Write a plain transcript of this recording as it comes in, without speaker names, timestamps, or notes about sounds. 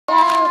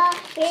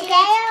Today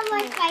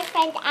I'm with my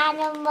friend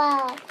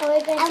Anemoon, and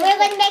we're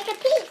going to make a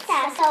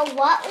pizza. So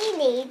what we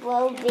need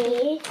will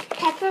be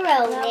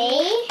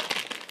pepperoni,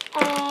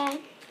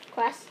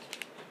 crust,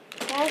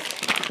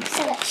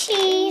 some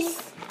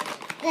cheese,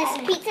 this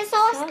pizza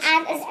sauce,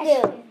 and a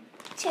spoon.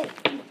 Two.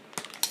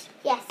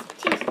 Yes,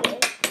 2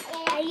 spoons.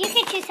 You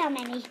can choose how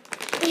many. So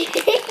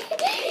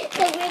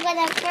we're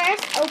going to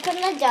first open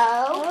the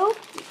dough.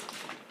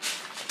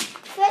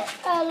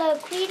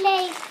 Look, we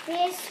laid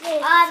this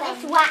with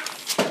this wax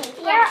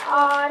paper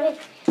on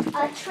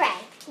a tray,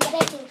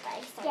 baking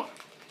tray. So. Yeah.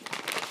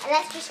 And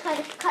let's just kind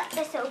of cut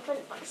this open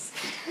first.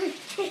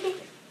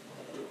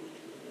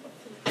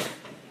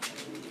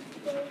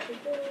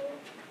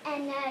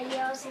 And you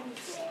also need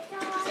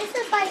this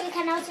is why you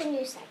can also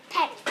use like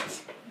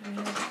paint.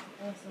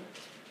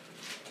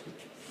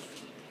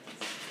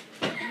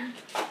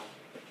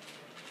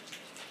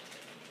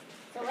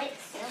 So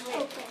it's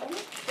open.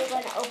 We're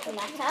going to open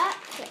that up.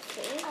 Let's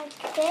see. Like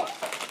this.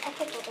 I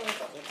think we're going to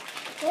do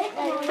that.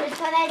 Then we're just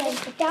going to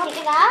pick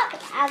it up.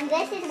 And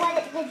this is what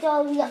the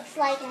dough looks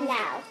like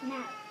now.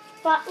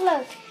 But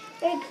look.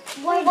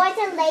 We're going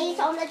to lay it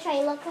on the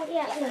tray. Look.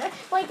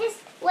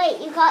 Wait,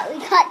 we got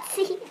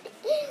see.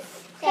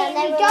 Okay,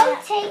 we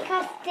don't take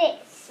off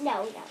this.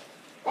 No.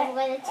 Then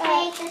we're going to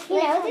take this.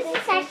 This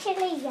is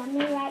actually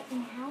yummy right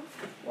now.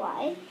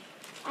 Why?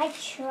 I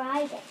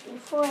tried it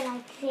before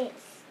like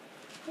this.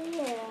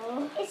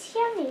 Ew. It's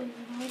yummy, you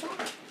know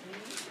that?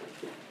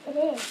 It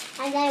is.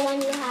 And then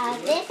when you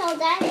have this all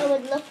done, it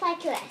would look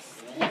like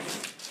this.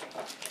 Yes.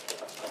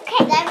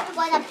 Okay, then we're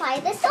going to apply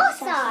the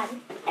sauce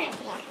on.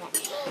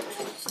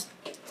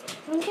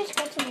 I'm just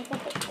going to make a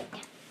picture.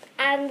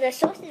 And the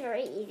sauce is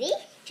very easy.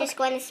 Just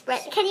going to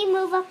spread. Can you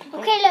move up?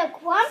 Okay,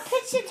 look. One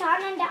puts it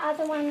on and the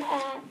other one,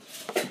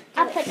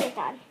 I'll put it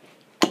on.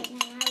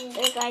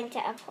 We're going to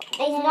apply.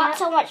 There's not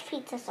so much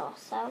pizza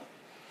sauce, so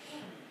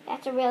you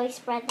have to really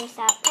spread this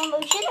out. And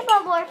we should have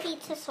got more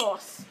pizza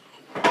sauce.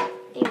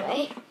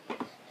 Anyway.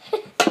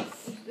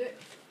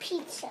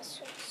 Pizza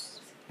sauce.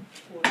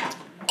 We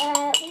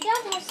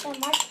don't have so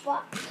much,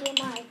 but you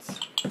might.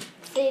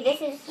 See,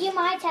 this is. You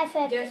might have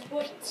a Just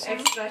put pizza.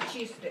 extra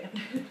cheese then.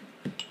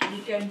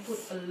 You can put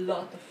a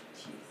lot of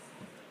cheese.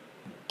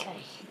 Okay.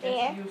 Just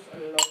There. use a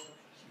lot of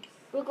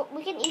cheese.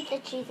 We can eat the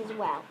cheese as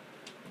well.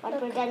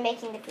 Once we're done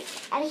making the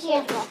pizza. And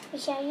here as well.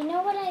 Michelle, you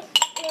know what I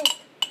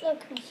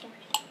look, Michelle.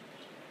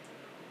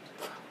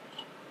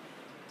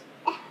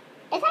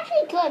 It's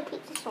actually good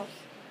pizza sauce.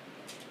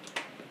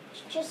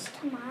 It's just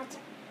tomato.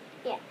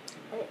 Yeah.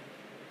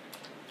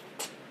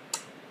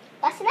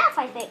 That's enough,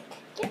 I think.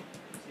 Yeah.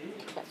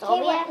 That's all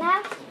we have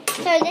now.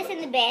 Throw this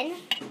in the bin.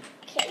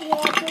 Okay,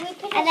 yeah, do we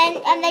put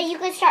And then you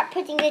can start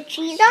putting the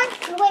cheese on.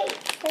 Wait,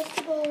 first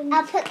of all,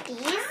 I'll put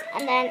these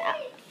and then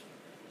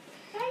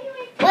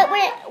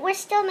we're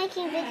still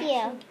making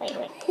video. Wait.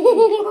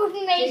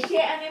 Cici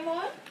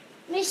Anemoon?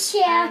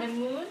 Michelle.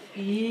 Anemoon?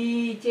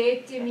 Ih,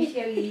 Cici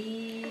Michelle.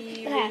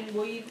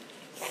 Wait.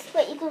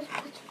 Wait, you go put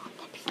on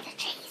the pizza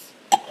cheese.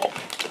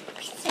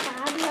 Pizza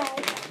bag,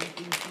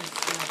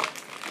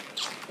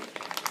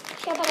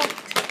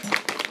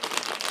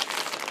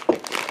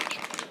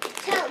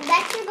 So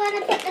next we're going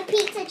to put the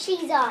pizza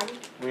cheese on.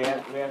 We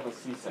have a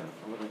season.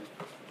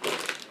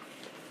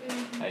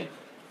 Hey.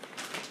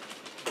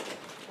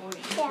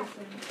 Yeah.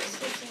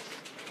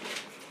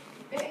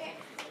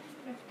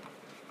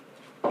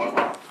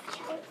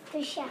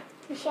 Michelle.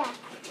 Yeah.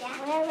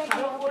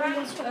 Kalau kurang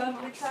pizza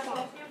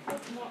sauce-nya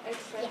put more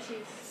extra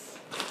cheese.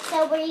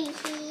 So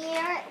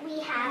here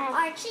we have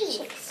our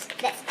cheese.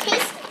 Let's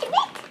taste it.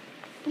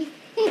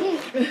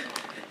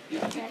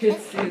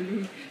 It's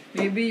silly.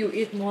 Maybe you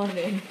eat more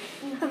then.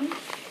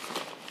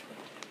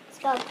 Let's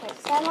go put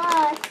some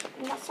on.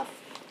 Lots of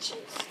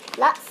cheese.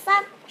 Lots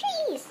of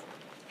cheese.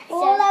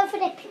 All over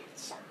the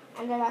pizza.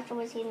 And then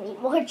afterwards you can eat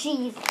more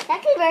cheese. It's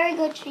actually very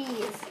good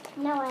cheese.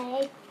 No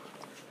way.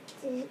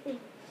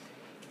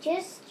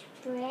 Just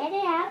spread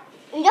it out.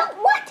 You don't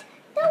what?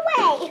 No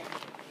way.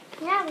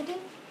 Yeah, we do.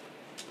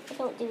 I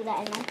don't do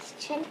that in my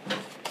kitchen.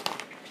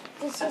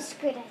 This is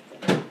good, I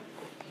think.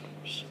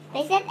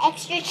 They said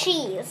extra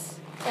cheese.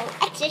 So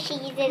extra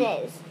cheese it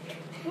is.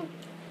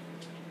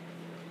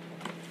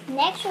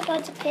 Next, we're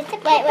going to put the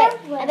Wait.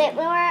 A bit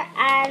more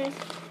and...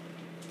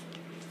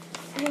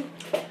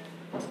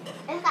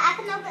 I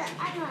can open it.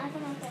 I can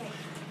open it.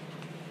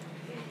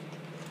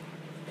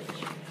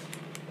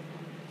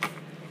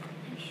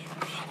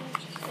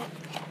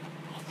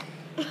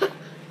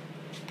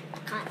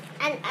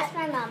 And ask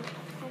my mom.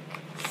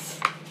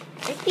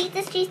 This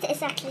pizza cheese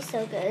is actually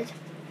so good.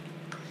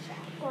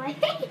 Why?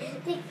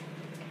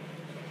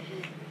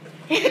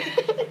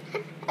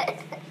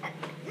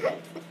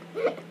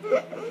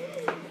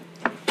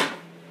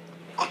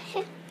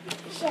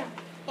 Sure.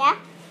 Yeah?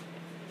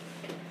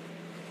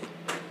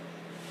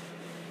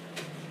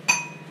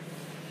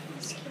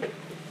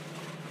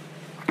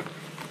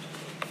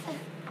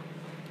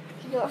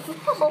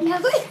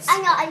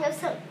 I know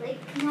something.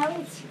 Now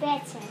it's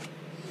better.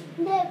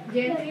 Look.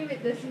 Gently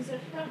with the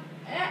scissors.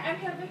 I'm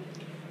helping.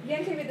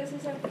 Gently with the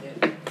scissors.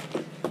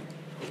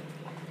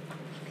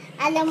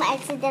 And then we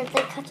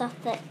accidentally cut off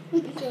the.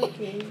 We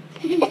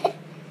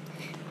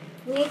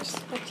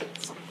just put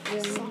it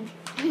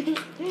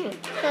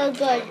So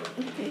good.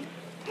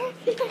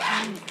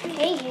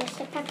 Okay, here's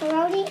the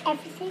pepperoni,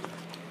 everything.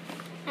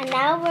 And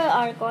now we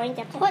are going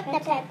to put the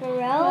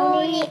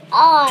pepperoni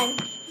on.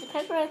 The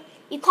pepperoni.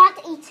 You can't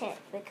eat it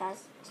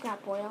because it's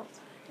not boiled.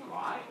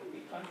 Why? We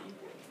can't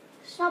eat it.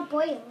 It's not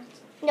boiled.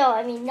 No,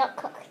 I mean not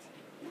cooked.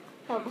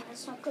 No,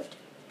 that's not good.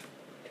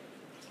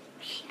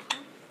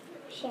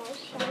 Shall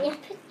we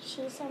put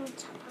cheese on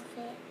top of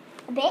it?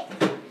 A bit?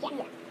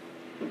 Yeah.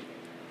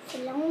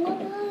 Fill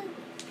along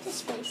the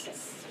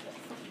spaces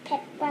with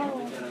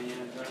pepperoni.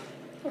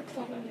 Look at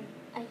that.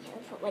 Okay,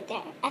 put one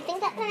there. I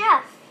think that's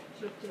enough.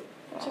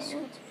 Just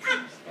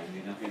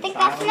I think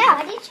that's enough.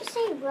 Why did you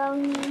say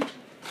Roni?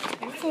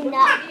 That's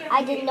enough.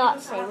 I did not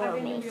say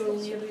romaine.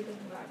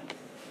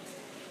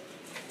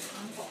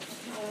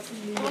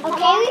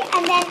 Okay,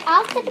 and then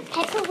after the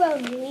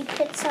pepperoni, we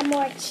put some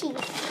more cheese.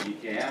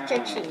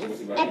 Cheddar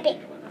cheese. A bit,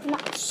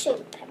 not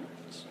super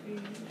much.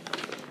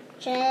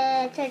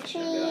 Cheddar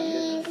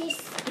cheese.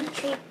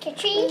 Cheddar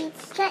cheese.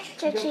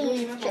 Cheddar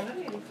cheese.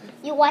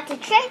 You want a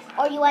treat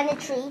or you want a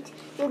treat?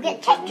 You'll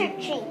get cheddar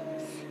cheese.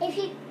 If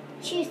you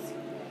choose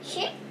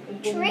treat,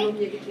 we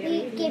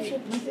give you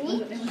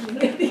treat.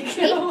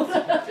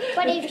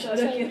 But if you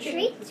say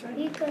treat,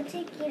 we're going to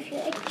give you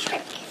a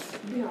trick.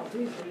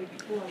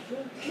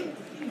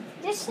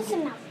 This is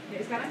enough.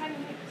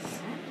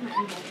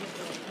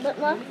 Bit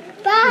more?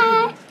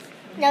 Bye!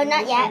 No,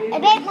 not yet. A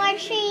bit more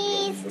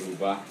cheese.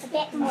 A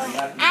bit more.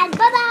 And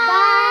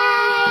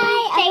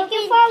bye-bye! Thank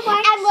you for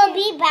watching. And we'll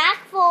be back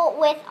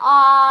with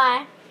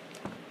our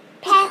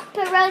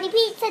pepperoni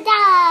pizza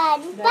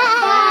done. Bye!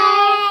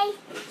 Bye.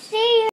 See you.